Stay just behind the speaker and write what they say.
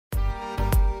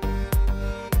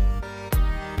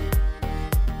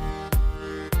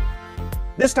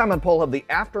This time on Poll Hub, the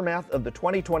aftermath of the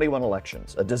 2021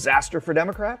 elections. A disaster for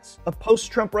Democrats? A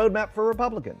post-Trump roadmap for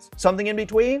Republicans? Something in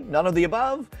between? None of the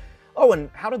above? Oh, and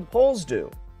how did the polls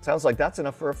do? Sounds like that's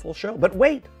enough for a full show. But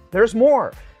wait, there's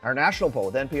more. Our national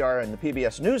poll with NPR and the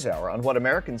PBS NewsHour on what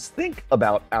Americans think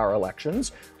about our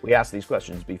elections. We asked these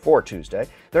questions before Tuesday.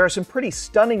 There are some pretty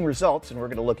stunning results, and we're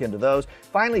going to look into those.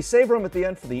 Finally, save room at the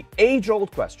end for the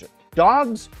age-old question.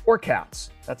 Dogs or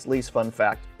cats? That's Lee's fun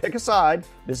fact. Pick a side.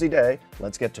 Busy day.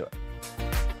 Let's get to it.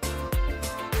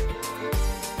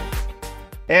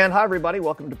 And hi, everybody.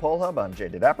 Welcome to Poll Hub. I'm Jay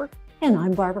DeDapper. And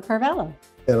I'm Barbara Carvalho.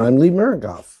 And I'm Lee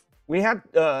Miringoff. We had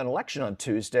an election on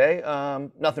Tuesday.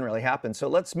 Nothing really happened. So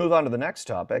let's move on to the next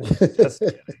topic. Just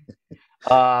kidding.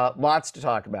 Lots to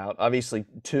talk about. Obviously,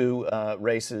 two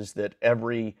races that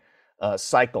every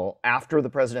cycle after the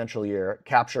presidential year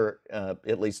capture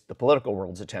at least the political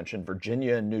world's attention,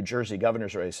 Virginia and New Jersey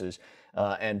governor's races,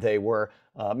 and they were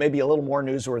maybe a little more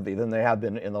newsworthy than they have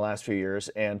been in the last few years.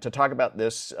 And to talk about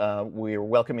this, we are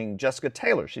welcoming Jessica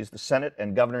Taylor. She's the Senate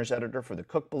and governor's editor for the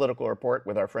Cook Political Report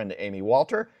with our friend Amy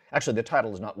Walter. Actually, the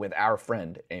title is not with our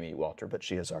friend Amy Walter, but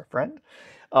she is our friend.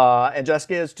 And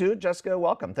Jessica is too. Jessica,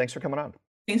 welcome. Thanks for coming on.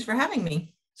 Thanks for having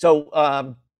me.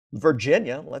 So,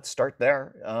 Virginia, let's start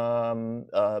there.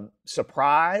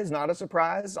 Surprise, not a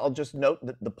surprise. I'll just note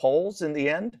that the polls in the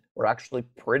end were actually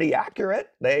pretty accurate.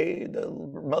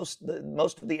 Most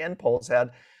of the end polls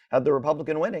had the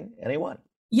Republican winning, and he won.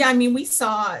 Yeah, I mean, we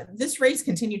saw this race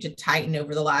continue to tighten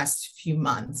over the last few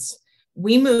months.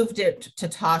 We moved it to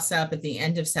toss up at the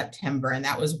end of September, and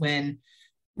that was when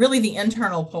really the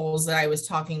internal polls that I was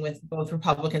talking with both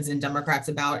Republicans and Democrats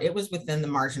about, it was within the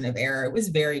margin of error. It was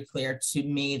very clear to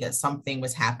me that something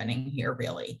was happening here,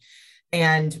 really.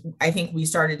 And I think we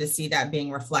started to see that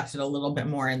being reflected a little bit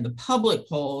more in the public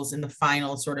polls in the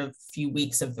final sort of few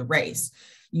weeks of the race.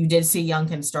 You did see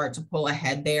Youngkin start to pull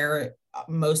ahead there.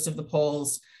 Most of the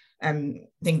polls, I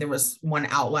think there was one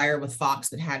outlier with Fox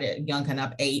that had it Youngkin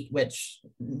up 8, which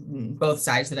both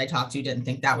sides that I talked to didn't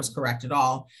think that was correct at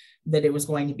all, that it was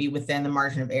going to be within the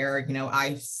margin of error. You know,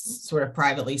 I sort of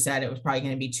privately said it was probably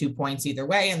going to be 2 points either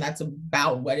way. And that's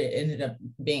about what it ended up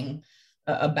being,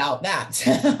 about that,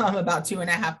 about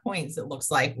 2.5 points, it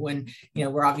looks like, when, you know,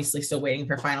 we're obviously still waiting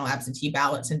for final absentee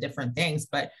ballots and different things,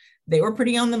 but they were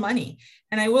pretty on the money.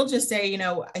 And I will just say, you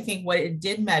know, I think what it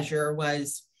did measure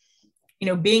was, you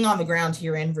know, being on the ground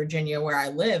here in Virginia where I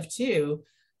live too,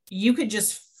 you could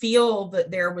just feel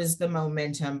that there was the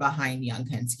momentum behind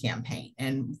Youngkin's campaign,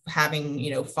 and having,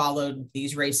 you know, followed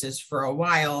these races for a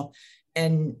while,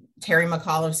 and Terry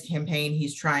McAuliffe's campaign,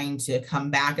 he's trying to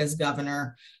come back as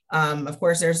governor. Of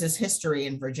course, there's this history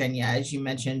in Virginia, as you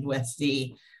mentioned, with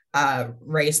the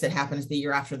race that happens the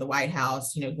year after the White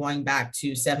House, you know, going back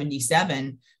to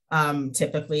 77.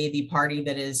 Typically the party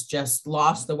that has just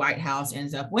lost the White House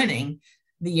ends up winning.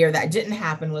 The year that didn't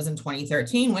happen was in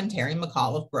 2013 when Terry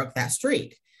McAuliffe broke that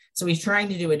streak. So he's trying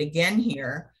to do it again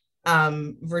here.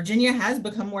 Virginia has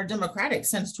become more Democratic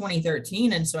since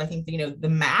 2013. And so I think, you know, the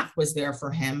math was there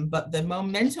for him, but the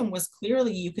momentum was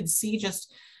clearly, you could see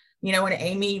just, you know, and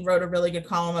Amy wrote a really good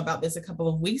column about this a couple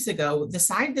of weeks ago, the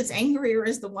side that's angrier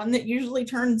is the one that usually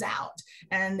turns out.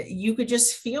 And you could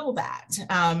just feel that.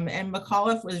 And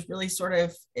McAuliffe was really sort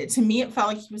of, to me, it felt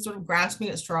like he was sort of grasping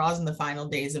at straws in the final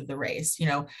days of the race, you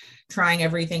know, trying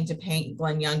everything to paint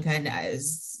Glenn Youngkin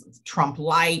as Trump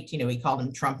light. You know, he called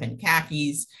him Trump in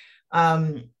khakis.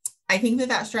 I think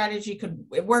that strategy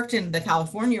it worked in the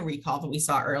California recall that we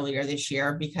saw earlier this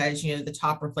year, because, you know, the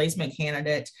top replacement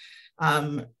candidate,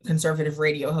 conservative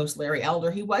radio host Larry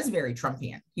Elder, he was very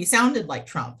Trumpian. He sounded like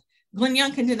Trump. Glenn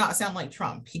Youngkin did not sound like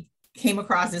Trump. He came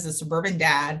across as a suburban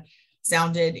dad,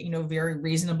 sounded, you know, very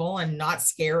reasonable and not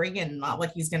scary, and not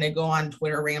like he's going to go on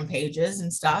Twitter rampages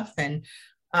and stuff. And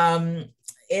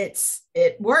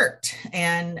it worked.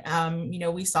 And, you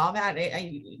know, we saw that.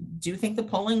 I do think the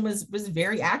polling was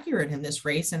very accurate in this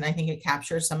race. And I think it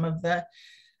captures some of the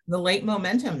late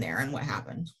momentum there and what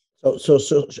happened. So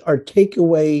our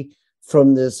takeaway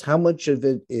from this, how much of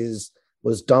it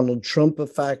was Donald Trump a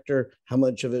factor? How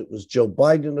much of it was Joe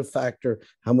Biden a factor?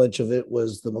 How much of it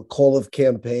was the McAuliffe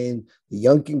campaign, the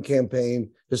Youngkin campaign,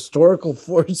 historical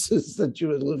forces that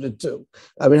you alluded to?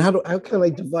 I mean, how can I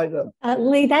divide up?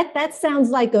 Lee, that sounds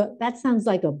like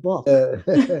a book,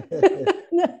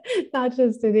 not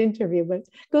just an interview. But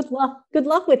good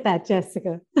luck with that,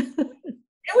 Jessica.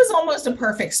 It was almost a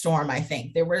perfect storm, I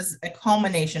think. There was a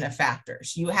culmination of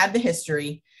factors. You had the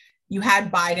history. You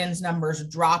had Biden's numbers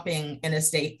dropping in a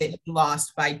state that he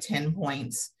lost by 10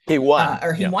 points. He won.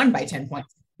 He won by 10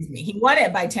 points. Excuse me. He won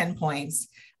it by 10 points.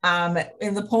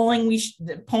 In the polling,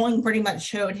 the polling pretty much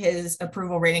showed his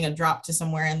approval rating had dropped to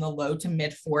somewhere in the low to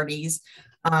mid 40s.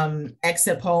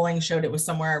 Exit polling showed it was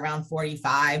somewhere around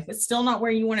 45, but still not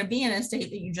where you want to be in a state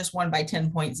that you just won by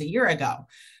 10 points a year ago.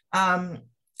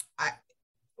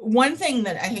 One thing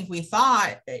that I think we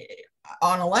thought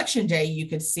on election day, you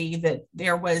could see that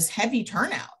there was heavy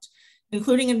turnout,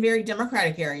 including in very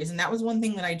Democratic areas. And that was one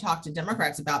thing that I talked to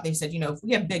Democrats about. They said, if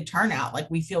we have big turnout, like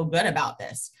we feel good about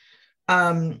this.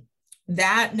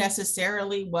 That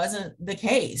necessarily wasn't the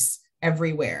case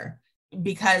everywhere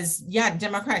because,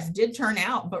 Democrats did turn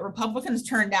out, but Republicans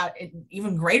turned out in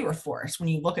even greater force when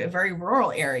you look at very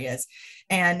rural areas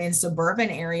and in suburban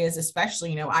areas,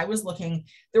 especially. I was looking,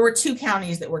 there were two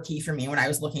counties that were key for me when I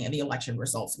was looking at the election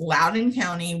results. Loudoun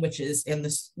County, which is in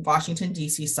the Washington,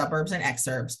 D.C. suburbs and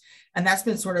exurbs, and that's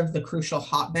been sort of the crucial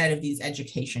hotbed of these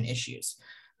education issues.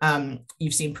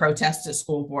 You've seen protests at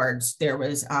school boards. There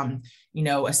was,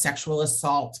 a sexual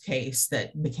assault case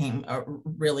that became a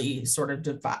really sort of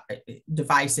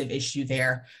divisive issue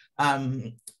there.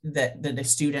 That a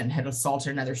student had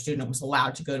assaulted another student, was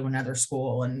allowed to go to another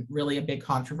school, and really a big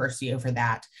controversy over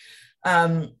that.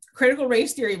 Critical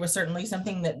race theory was certainly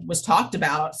something that was talked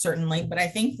about, certainly, but I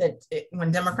think that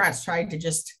when Democrats tried to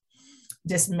just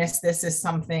dismiss this as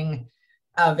something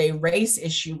of a race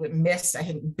issue, it missed, I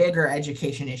think, bigger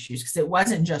education issues, because it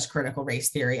wasn't just critical race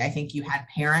theory. I think you had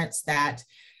parents that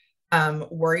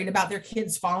worried about their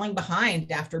kids falling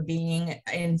behind after being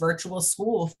in virtual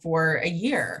school for a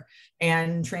year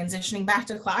and transitioning back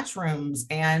to classrooms,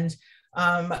 and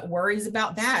worries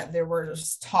about that. There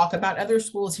was talk about other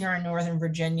schools here in Northern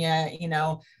Virginia,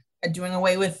 doing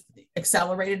away with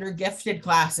accelerated or gifted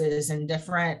classes and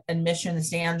different admission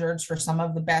standards for some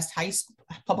of the best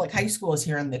public high schools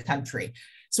here in the country.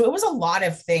 So it was a lot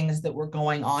of things that were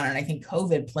going on. And I think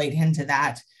COVID played into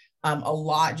that a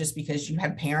lot, just because you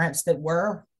had parents that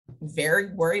were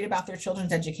very worried about their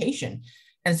children's education.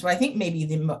 And so I think maybe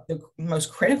the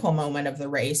most critical moment of the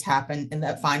race happened in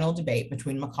that final debate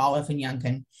between McAuliffe and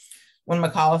Youngkin, when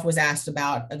McAuliffe was asked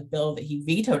about a bill that he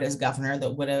vetoed as governor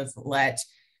that would have let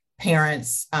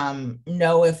parents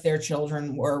know if their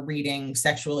children were reading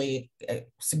sexually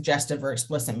suggestive or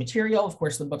explicit material. Of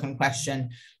course, the book in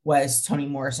question was Toni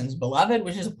Morrison's Beloved,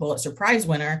 which is a Pulitzer Prize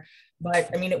winner.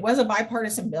 But I mean, it was a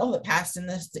bipartisan bill that passed in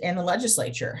the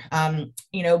legislature.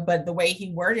 But the way he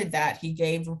worded that, he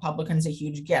gave Republicans a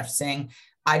huge gift, saying,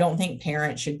 I don't think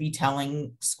parents should be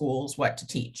telling schools what to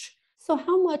teach. So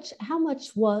how much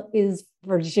is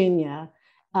Virginia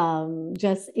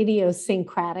just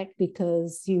idiosyncratic,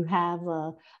 because you have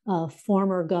a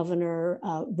former governor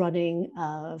running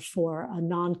for a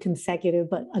non-consecutive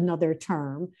but another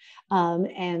term,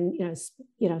 and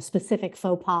specific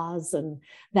faux pas and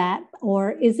that,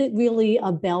 or is it really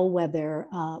a bellwether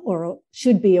or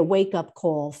should be a wake-up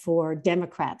call for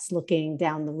Democrats looking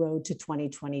down the road to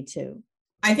 2022?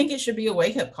 I think it should be a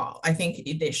wake-up call. I think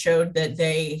it showed that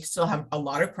they still have a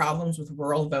lot of problems with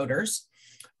rural voters.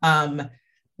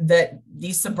 That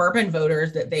these suburban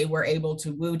voters that they were able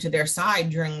to woo to their side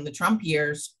during the Trump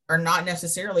years are not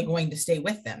necessarily going to stay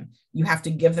with them. You have to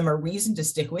give them a reason to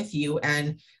stick with you.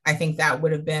 And I think that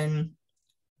would have been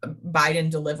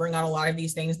Biden delivering on a lot of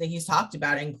these things that he's talked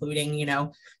about, including,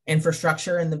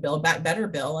 infrastructure and the Build Back Better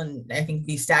bill. And I think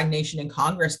the stagnation in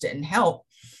Congress didn't help.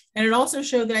 And it also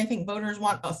showed that I think voters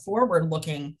want a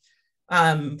forward-looking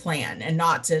plan and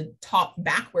not to talk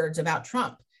backwards about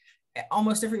Trump.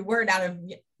 Almost every word out of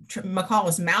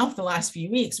McAuliffe's mouth the last few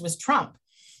weeks was Trump,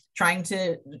 trying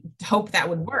to hope that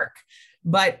would work,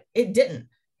 but it didn't.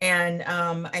 And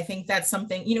I think that's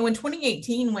something, in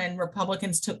 2018, when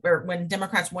when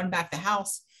Democrats won back the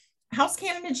House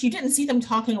candidates, you didn't see them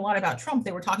talking a lot about Trump.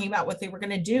 They were talking about what they were going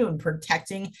to do and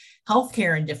protecting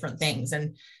healthcare and different things.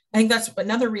 And I think that's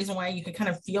another reason why you could kind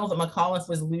of feel that McAuliffe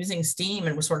was losing steam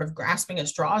and was sort of grasping at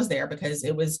straws there, because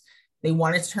they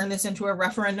wanted to turn this into a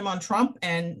referendum on Trump,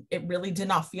 and it really did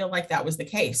not feel like that was the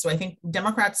case. So I think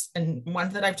Democrats, and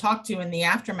ones that I've talked to in the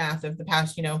aftermath of the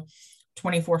past,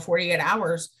 24, 48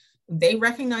 hours, they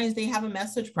recognize they have a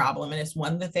message problem, and it's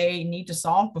one that they need to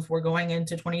solve before going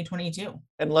into 2022.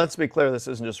 And let's be clear, this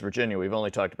isn't just Virginia. We've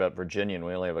only talked about Virginia, and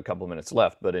we only have a couple minutes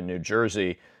left. But in New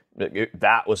Jersey,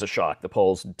 that was a shock. The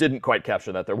polls didn't quite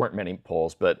capture that. There weren't many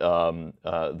polls, but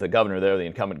the governor there, the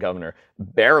incumbent governor,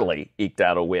 barely eked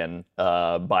out a win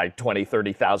by 20,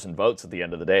 30,000 votes. At the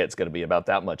end of the day, it's going to be about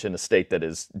that much in a state that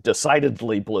is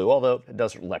decidedly blue, although it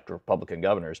does elect Republican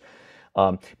governors.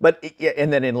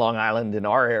 And then in Long Island, in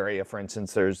our area, for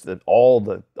instance, there's all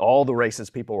the races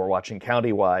people were watching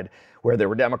countywide where there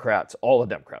were Democrats. All the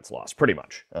Democrats lost pretty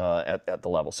much at the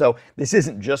level. So this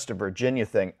isn't just a Virginia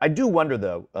thing. I do wonder,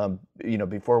 though,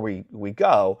 before we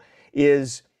go,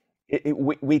 is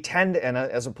we tend, and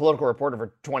as a political reporter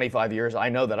for 25 years, I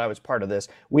know that I was part of this,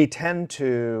 we tend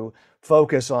to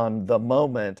focus on the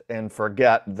moment and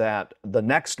forget that the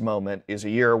next moment is a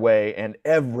year away and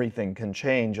everything can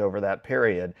change over that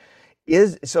period.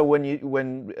 So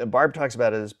when Barb talks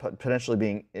about it as potentially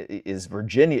being, is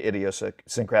Virginia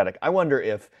idiosyncratic, I wonder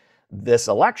if this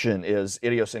election is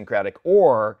idiosyncratic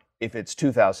or if it's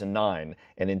 2009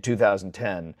 and in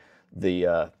 2010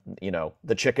 the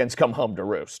chickens come home to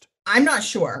roost. I'm not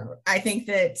sure. I think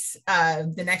that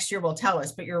the next year will tell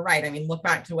us, but you're right. I mean, look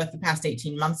back to what the past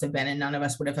 18 months have been, and none of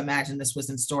us would have imagined this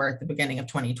was in store at the beginning of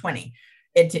 2020.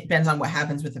 It depends on what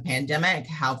happens with the pandemic,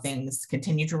 how things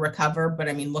continue to recover. But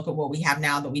I mean, look at what we have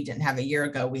now that we didn't have a year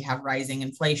ago. We have rising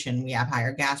inflation. We have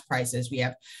higher gas prices. We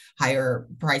have higher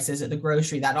prices at the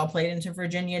grocery. That all played into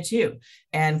Virginia too.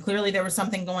 And clearly there was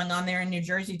something going on there in New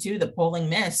Jersey too that polling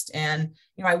missed. And,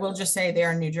 I will just say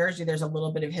there in New Jersey, there's a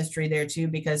little bit of history there too,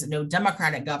 because no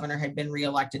Democratic governor had been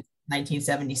reelected in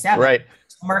 1977. Right.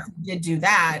 So Murphy did do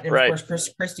that. And right. Of course,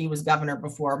 Christie was governor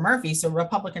before Murphy. So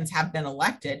Republicans have been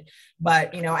elected.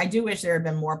 But, I do wish there had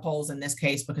been more polls in this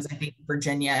case, because I think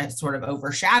Virginia sort of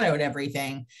overshadowed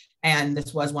everything. And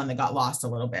this was one that got lost a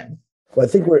little bit. Well, I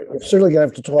think we're certainly going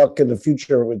to have to talk in the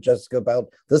future with Jessica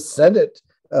about the Senate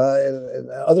and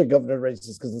other governor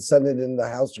races, because the Senate and the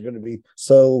House are going to be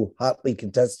so hotly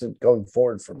contested going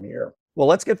forward from here. Well,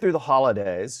 let's get through the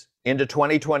holidays into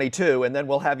 2022, and then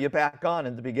we'll have you back on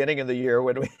in the beginning of the year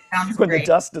when the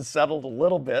dust has settled a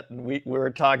little bit, and we were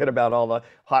talking about all the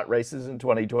hot races in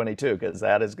 2022, because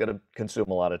that is going to consume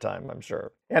a lot of time, I'm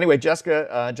sure. Anyway,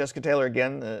 Jessica Taylor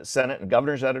again, Senate and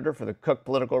Governor's Editor for the Cook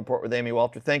Political Report with Amy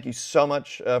Walter. Thank you so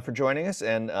much for joining us,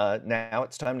 and now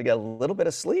it's time to get a little bit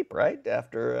of sleep, right,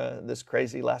 after this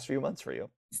crazy last few months for you.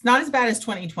 It's not as bad as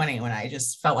 2020 when I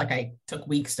just felt like I took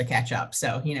weeks to catch up.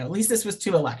 So, at least this was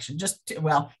 2 elections.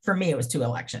 For me, it was 2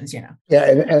 elections,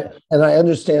 Yeah, and I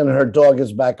understand her dog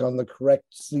is back on the correct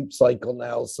sleep cycle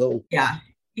now. So yeah,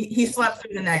 he slept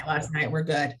through the night last night. We're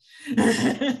good.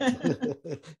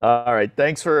 All right.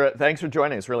 Thanks for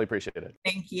joining us. Really appreciate it.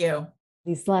 Thank you.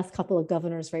 These last couple of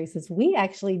governor's races, we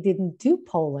actually didn't do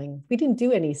polling. We didn't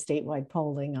do any statewide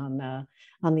polling on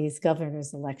these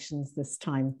governor's elections this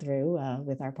time through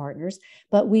with our partners.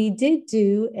 But we did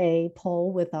do a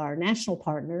poll with our national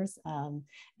partners,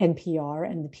 NPR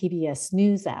and the PBS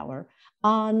NewsHour,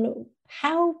 on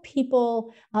how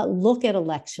people look at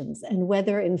elections and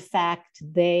whether, in fact,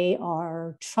 they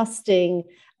are trusting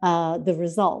the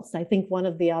results. I think one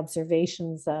of the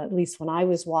observations, at least when I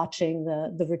was watching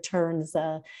the returns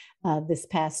this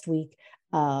past week,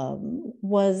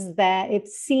 was that it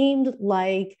seemed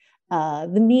like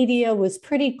the media was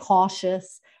pretty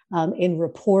cautious in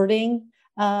reporting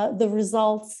the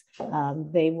results.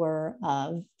 They were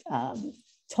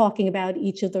talking about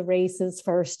each of the races.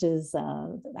 First is,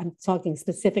 I'm talking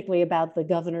specifically about the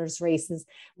governor's races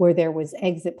where there was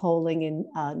exit polling in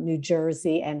New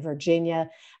Jersey and Virginia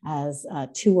as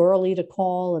too early to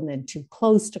call and then too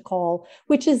close to call,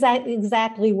 which is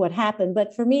exactly what happened.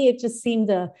 But for me, it just seemed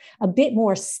a bit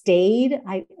more staid.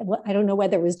 I don't know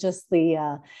whether it was just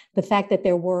the fact that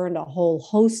there weren't a whole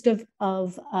host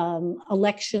of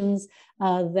elections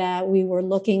that we were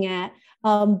looking at.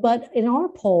 But in our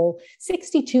poll,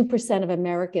 62% of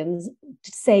Americans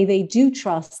say they do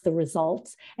trust the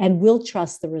results and will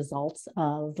trust the results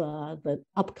of the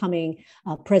upcoming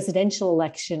presidential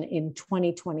election in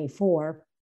 2024,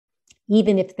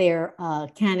 even if their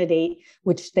candidate,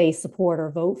 which they support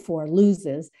or vote for,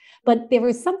 loses. But there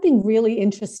was something really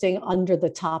interesting under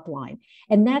the top line,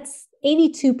 and that's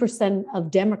 82% of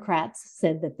Democrats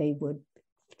said that they would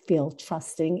feel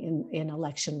trusting in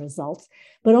election results,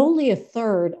 but only a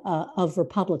third of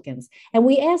Republicans. And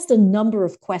we asked a number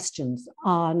of questions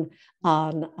on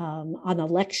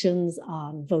elections,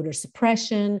 on voter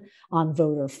suppression, on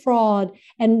voter fraud.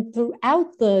 And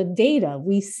throughout the data,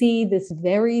 we see this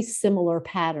very similar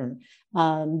pattern.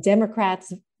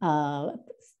 Democrats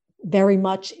very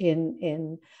much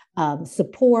in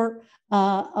support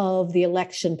of the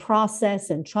election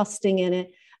process and trusting in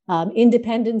it.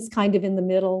 Independents kind of in the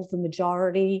middle, the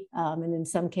majority, and in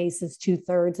some cases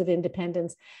 2/3 of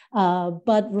independents,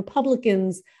 but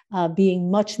Republicans being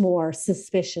much more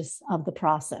suspicious of the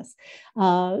process.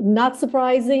 Not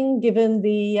surprising given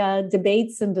the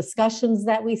debates and discussions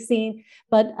that we've seen,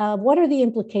 but what are the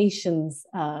implications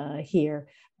here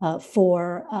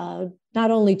for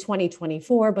not only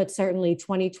 2024, but certainly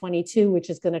 2022, which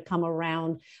is going to come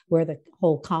around where the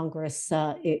whole Congress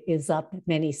is up,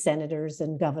 many senators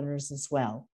and governors as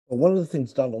well. Well, one of the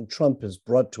things Donald Trump has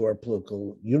brought to our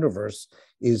political universe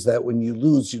is that when you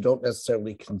lose, you don't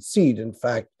necessarily concede. In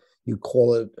fact, you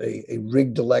call it a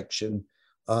rigged election,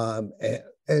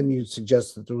 and you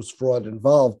suggest that there was fraud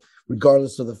involved,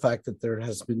 regardless of the fact that there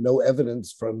has been no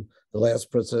evidence from the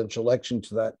last presidential election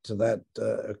to that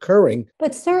occurring.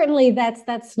 But certainly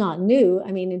that's not new.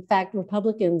 I mean, in fact,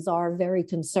 Republicans are very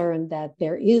concerned that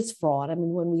there is fraud. I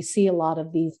mean, when we see a lot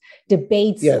of these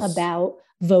debates about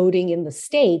voting in the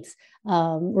states,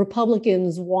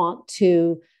 Republicans want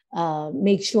to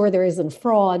make sure there isn't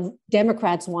fraud.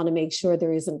 Democrats want to make sure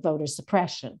there isn't voter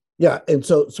suppression. Yeah, and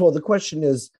so the question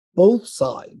is, both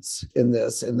sides in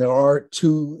this, and there are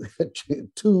two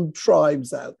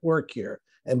tribes at work here,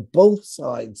 and both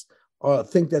sides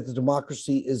think that the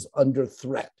democracy is under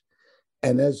threat.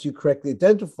 And as you correctly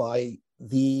identify,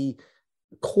 the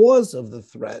cause of the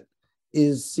threat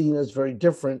is seen as very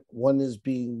different. One is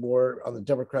being more on the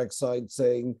Democratic side,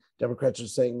 saying Democrats are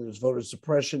saying there's voter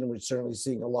suppression, and we're certainly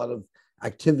seeing a lot of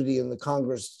activity in the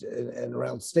Congress and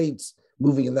around states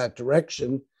moving in that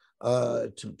direction.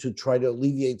 To try to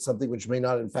alleviate something which may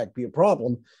not, in fact, be a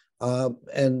problem.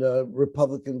 And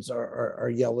Republicans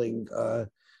are yelling, are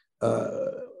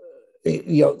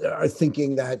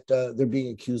thinking that they're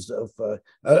being accused of,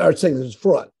 are saying there's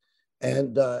fraud,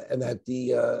 and that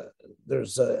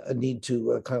there's a need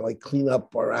to kind of like clean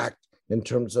up our act in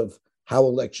terms of how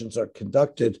elections are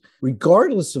conducted.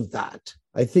 Regardless of that,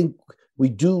 I think we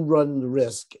do run the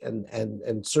risk,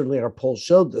 and certainly our poll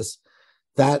showed this,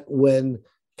 that when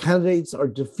candidates are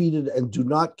defeated and do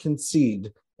not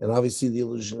concede, and obviously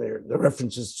the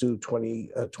references to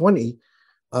 2020,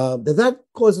 that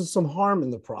causes some harm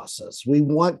in the process. We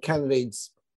want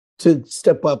candidates to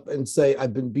step up and say,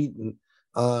 I've been beaten.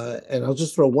 And I'll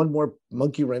just throw one more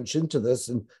monkey wrench into this.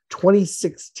 In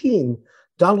 2016,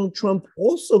 Donald Trump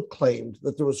also claimed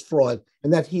that there was fraud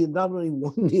and that he had not only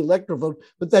won the electoral vote,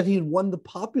 but that he had won the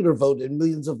popular vote and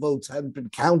millions of votes hadn't been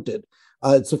counted.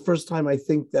 It's the first time, I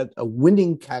think, that a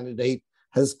winning candidate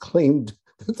has claimed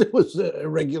that there was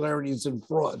irregularities and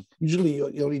fraud. Usually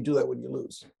you only do that when you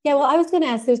lose. Yeah, well, I was going to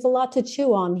ask, there's a lot to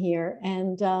chew on here.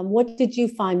 And what did you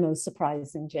find most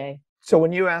surprising, Jay? So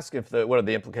when you ask what are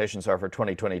the implications are for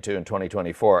 2022 and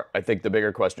 2024, I think the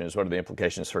bigger question is what are the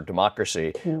implications for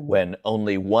democracy when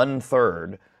only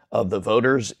 1/3 of the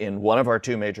voters in one of our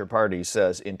two major parties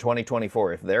says in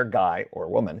 2024, if their guy or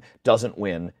woman doesn't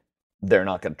win, they're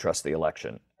not going to trust the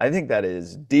election. I think that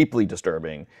is deeply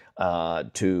disturbing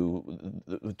to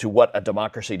what a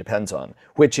democracy depends on,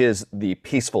 which is the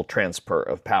peaceful transfer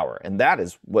of power. And that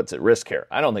is what's at risk here.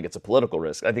 I don't think it's a political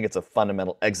risk. I think it's a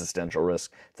fundamental existential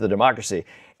risk to the democracy.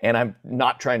 And I'm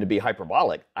not trying to be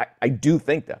hyperbolic. I do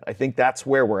think that. I think that's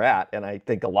where we're at. And I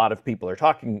think a lot of people are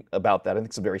talking about that. I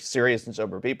think some very serious and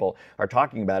sober people are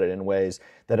talking about it in ways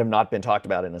that have not been talked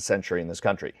about in a century in this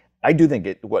country. I do think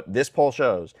what this poll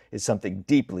shows is something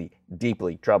deeply,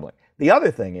 deeply troubling. The other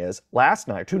thing is, last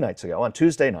night, 2 nights ago, on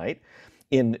Tuesday night,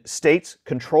 in states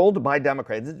controlled by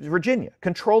Democrats, Virginia,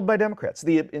 controlled by Democrats,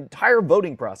 the entire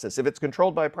voting process, if it's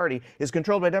controlled by a party, is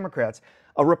controlled by Democrats.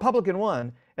 A Republican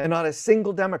won, and not a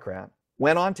single Democrat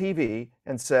went on TV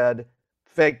and said,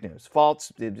 fake news,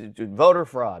 false, voter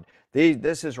fraud,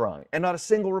 this is wrong. And not a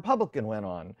single Republican went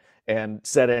on and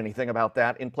said anything about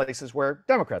that in places where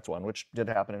Democrats won, which did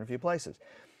happen in a few places.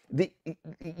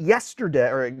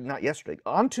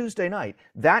 On Tuesday night,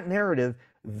 that narrative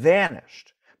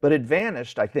vanished. But it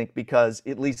vanished, I think, because,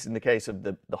 at least in the case of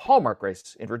the hallmark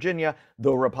race in Virginia,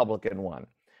 the Republican won.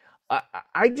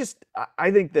 I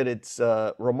think that it's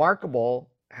remarkable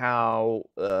how,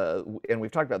 and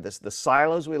we've talked about this, the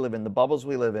silos we live in, the bubbles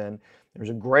we live in. There's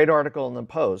a great article in the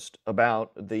Post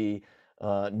about the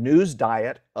news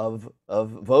diet of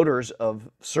voters of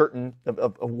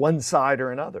one side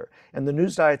or another. And the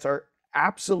news diets are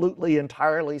absolutely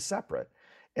entirely separate.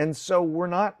 And so we're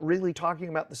not really talking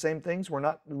about the same things. We're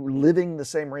not living the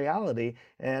same reality.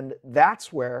 And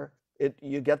that's where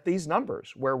you get these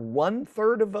numbers, where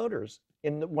 1/3 of voters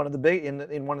in one of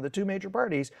the two major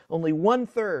parties, only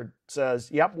 1/3 says,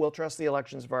 yep, we'll trust the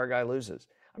elections if our guy loses.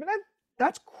 I mean,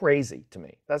 that's crazy to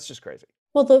me. That's just crazy.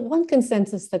 Well, the one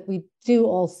consensus that we do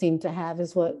all seem to have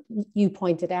is what you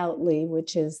pointed out, Lee,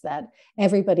 which is that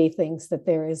everybody thinks that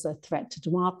there is a threat to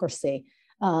democracy.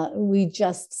 We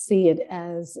just see it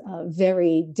as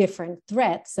very different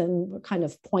threats, and we're kind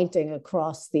of pointing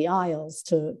across the aisles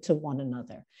to one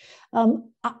another.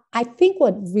 I think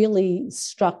what really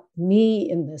struck me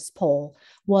in this poll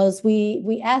was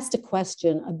we asked a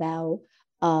question about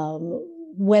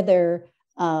whether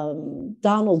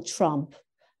Donald Trump,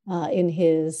 in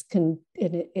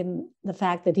the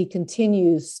fact that he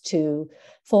continues to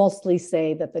falsely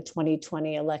say that the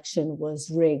 2020 election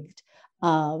was rigged.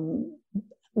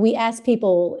 We asked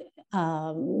people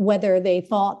whether they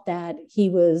thought that he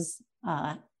was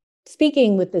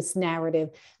speaking with this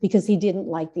narrative because he didn't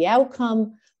like the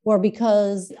outcome, or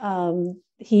because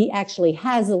he actually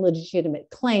has a legitimate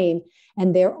claim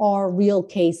and there are real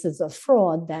cases of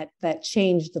fraud that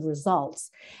change the results.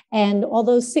 And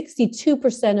although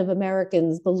 62% of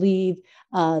Americans believe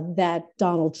that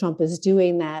Donald Trump is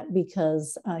doing that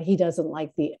because he doesn't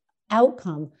like the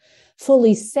outcome,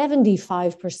 fully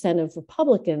 75% of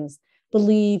Republicans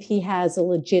believe he has a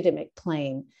legitimate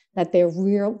claim, that there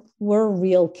were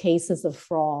real cases of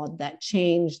fraud that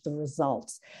changed the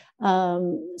results.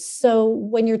 So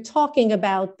when you're talking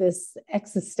about this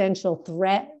existential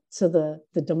threat to the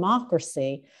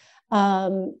democracy,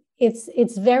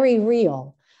 it's very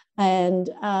real. And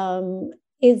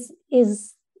is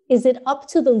it up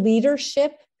to the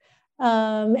leadership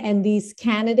and these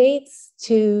candidates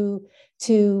to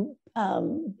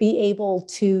be able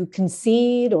to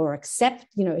concede or accept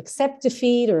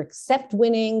defeat or accept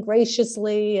winning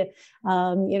graciously,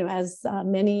 as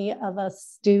many of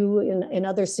us do in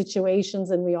other situations,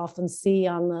 and we often see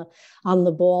on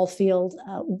the ball field.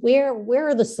 Where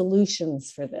are the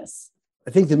solutions for this?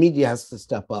 I think the media has to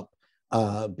step up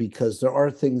because there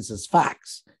are things as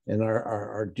facts, and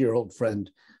our dear old friend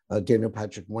Daniel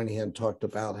Patrick Moynihan talked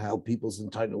about how people's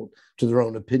entitled to their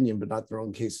own opinion, but not their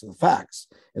own case of the facts.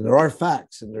 And there are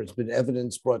facts, and there's been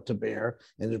evidence brought to bear,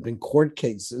 and there have been court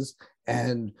cases,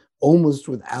 and almost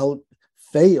without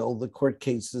fail, the court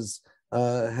cases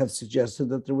have suggested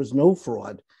that there was no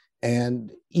fraud.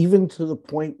 And even to the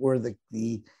point where the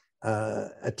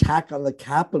attack on the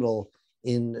Capitol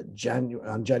on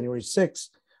January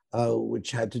 6th,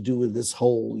 which had to do with this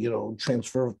whole,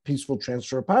 peaceful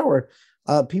transfer of power,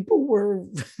 people were,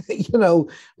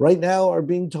 right now are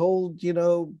being told,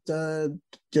 don't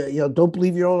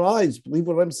believe your own eyes, believe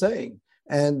what I'm saying.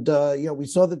 And, we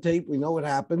saw the tape, we know what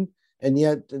happened, and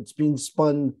yet it's being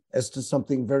spun as to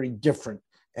something very different.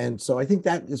 And so I think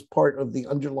that is part of the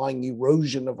underlying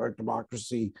erosion of our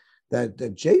democracy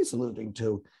that Jay's alluding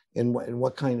to, in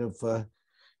what kind of,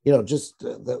 just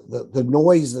the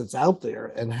noise that's out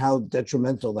there and how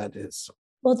detrimental that is.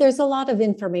 Well, there's a lot of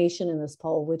information in this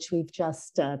poll, which we've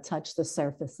just touched the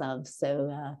surface of. So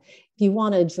if you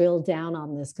want to drill down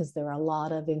on this, because there are a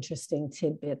lot of interesting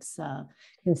tidbits, you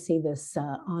can see this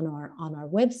on our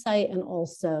website, and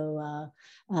also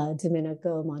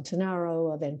Domenico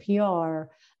Montanaro of NPR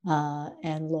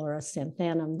and Laura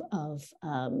Santhanam of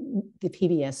the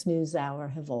PBS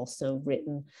NewsHour have also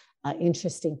written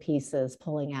interesting pieces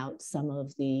pulling out some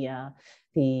of the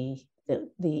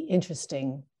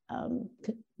interesting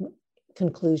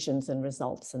conclusions and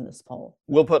results in this poll.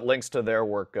 We'll put links to their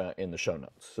work in the show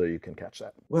notes so you can catch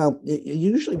that. Well, you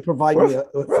usually provide me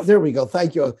there we go.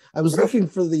 Thank you. I was looking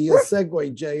for the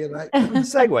segue, Jay, and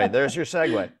segue. There's your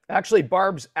segue. Actually,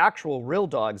 Barb's actual real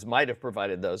dogs might have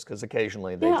provided those, because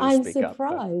occasionally they just speak up. I'm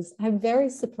surprised. I'm very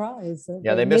surprised.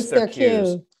 Yeah, they missed their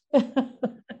cues.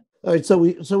 All right, so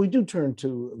we do turn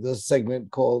to the segment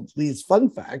called Lee's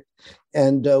Fun Fact,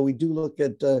 and we do look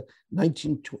at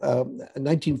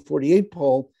 1948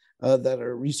 poll that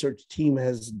our research team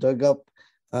has dug up,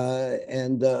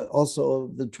 and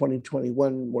also the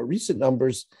 2021 more recent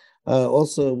numbers,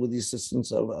 also with the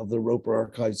assistance of the Roper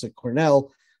Archives at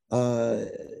Cornell,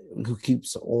 who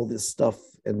keeps all this stuff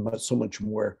and so much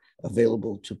more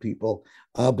available to people.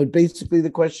 But basically, the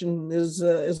question is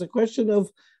a question of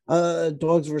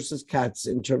dogs versus cats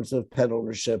in terms of pet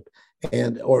ownership,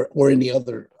 and or any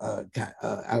other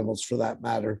animals for that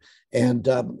matter. And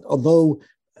although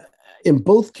in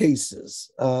both cases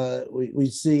we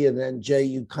see, and then Jay,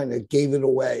 you kind of gave it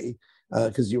away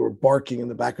because you were barking in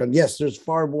the background. Yes, there's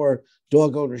far more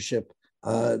dog ownership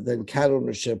than cat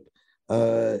ownership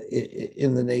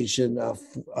in the nation.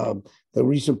 The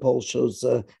recent poll shows,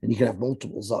 and you can have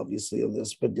multiples obviously of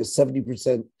this, but just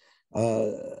 70%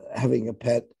 having a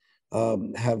pet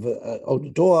have own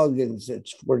a dog, and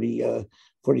it's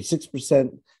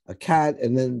 46% a cat,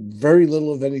 and then very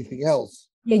little of anything else.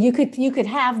 Yeah, you could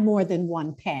have more than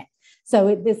one pet. So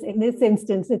in this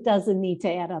instance, it doesn't need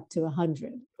to add up to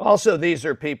 100. Also, these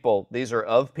are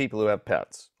of people who have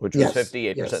pets, which was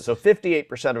 58%. Yes. So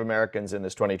 58% of Americans in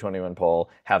this 2021 poll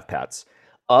have pets.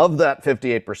 Of that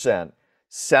 58%,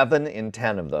 7 in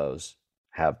 10 of those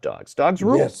have dogs. Dogs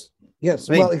rule. Yes.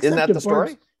 I mean, isn't that the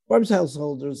story? Barb's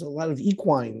household, there's a lot of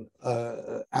equine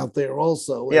out there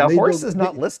also. Yeah, horse is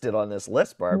not listed on this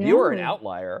list, Barb. No. You are an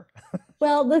outlier.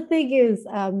 Well, the thing is,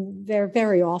 they're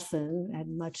very often,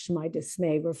 and much to my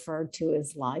dismay, referred to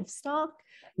as livestock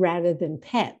rather than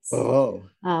pets. Oh,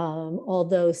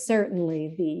 Although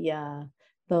certainly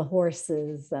the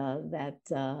horses that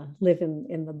live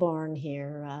in the barn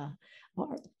here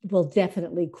will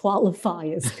definitely qualify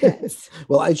as pets.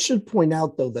 well, I should point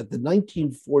out, though, that the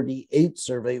 1948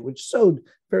 survey, which showed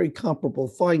very comparable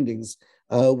findings,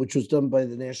 which was done by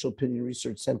the National Opinion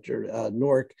Research Center,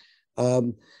 NORC,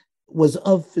 was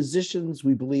of physicians,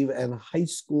 we believe, and high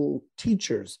school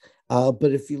teachers.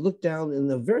 But if you look down in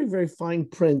the very, very fine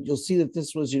print, you'll see that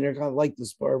this was, you're going to like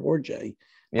this, Barb or Jay.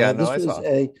 Yeah, no, I saw.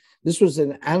 This was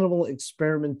an animal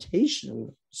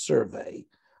experimentation survey,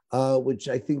 which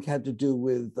I think had to do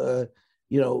with,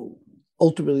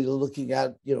 ultimately looking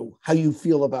at, how you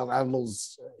feel about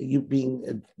animals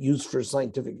being used for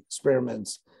scientific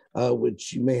experiments,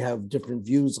 which you may have different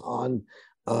views on.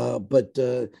 But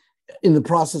in the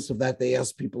process of that, they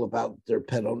asked people about their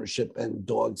pet ownership, and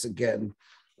dogs again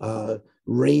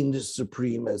reigned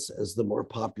supreme as the more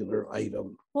popular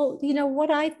item. Well,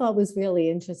 what I thought was really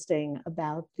interesting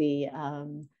about the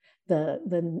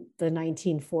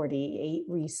 1948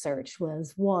 research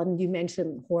was, one, you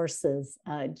mentioned horses,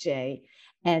 Jay,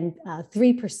 and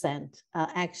 3%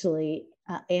 actually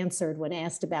answered when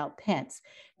asked about pets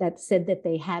that said that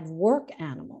they had work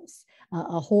animals,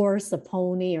 a horse, a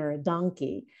pony, or a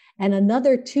donkey. And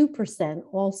another 2%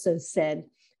 also said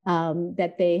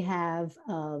that they have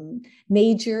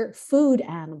major food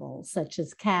animals such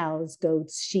as cows,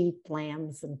 goats, sheep,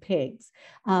 lambs, and pigs,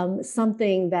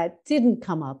 something that didn't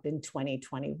come up in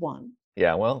 2021.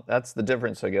 Yeah, well, that's the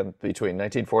difference, again, between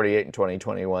 1948 and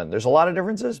 2021. There's a lot of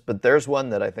differences, but there's one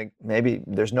that I think maybe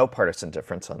there's no partisan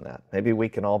difference on that. Maybe we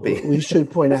can all be. We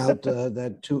should point out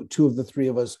that two of the three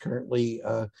of us currently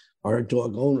are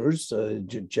dog owners,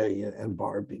 Jay and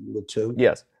Barb being the two.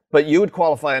 Yes, but you would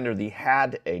qualify under the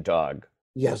had a dog.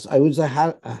 Yes, I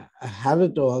had a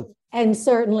dog. And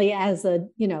certainly as a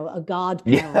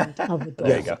godparent of a dog.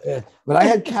 There you go. But I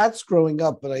had cats growing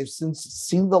up, but I've since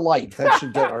seen the light. That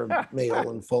should get our mail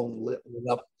and phone lit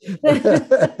up.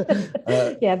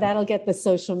 Yeah, that'll get the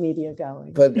social media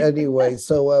going. But anyway,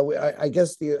 so I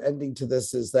guess the ending to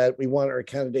this is that we want our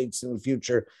candidates in the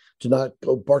future to not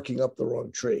go barking up the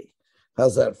wrong tree.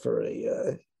 How's that for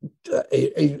a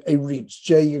reach?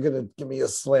 Jay, you're going to give me a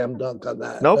slam dunk on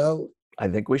that? Nope. No? I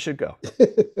think we should go.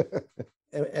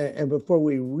 And before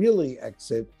we really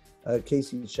exit,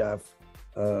 Casey Schaff,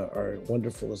 our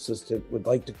wonderful assistant, would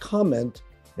like to comment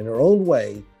in her own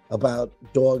way about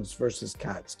dogs versus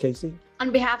cats. Casey?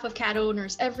 On behalf of cat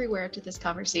owners everywhere to this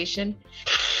conversation.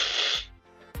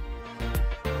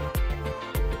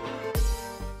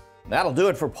 That'll do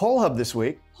it for Poll Hub this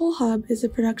week. Poll Hub is a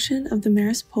production of the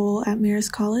Marist Poll at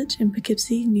Marist College in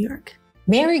Poughkeepsie, New York.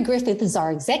 Mary Griffith is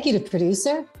our executive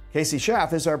producer. Casey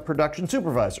Schaff is our production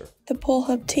supervisor. The Poll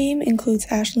Hub team includes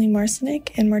Ashley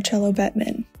Marcinik and Marcello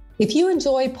Bettman. If you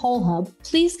enjoy Poll Hub,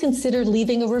 please consider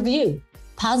leaving a review.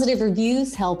 Positive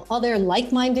reviews help other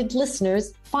like-minded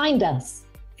listeners find us.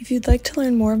 If you'd like to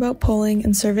learn more about polling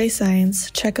and survey science,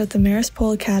 check out the Marist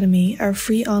Poll Academy, our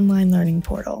free online learning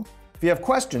portal. If you have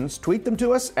questions, tweet them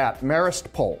to us at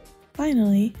Marist Poll.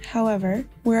 Finally, however,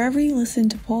 wherever you listen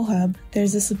to Poll Hub,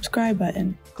 there's a subscribe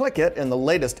button. Click it, and the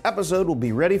latest episode will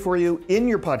be ready for you in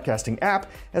your podcasting app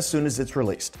as soon as it's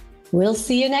released. We'll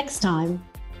see you next time.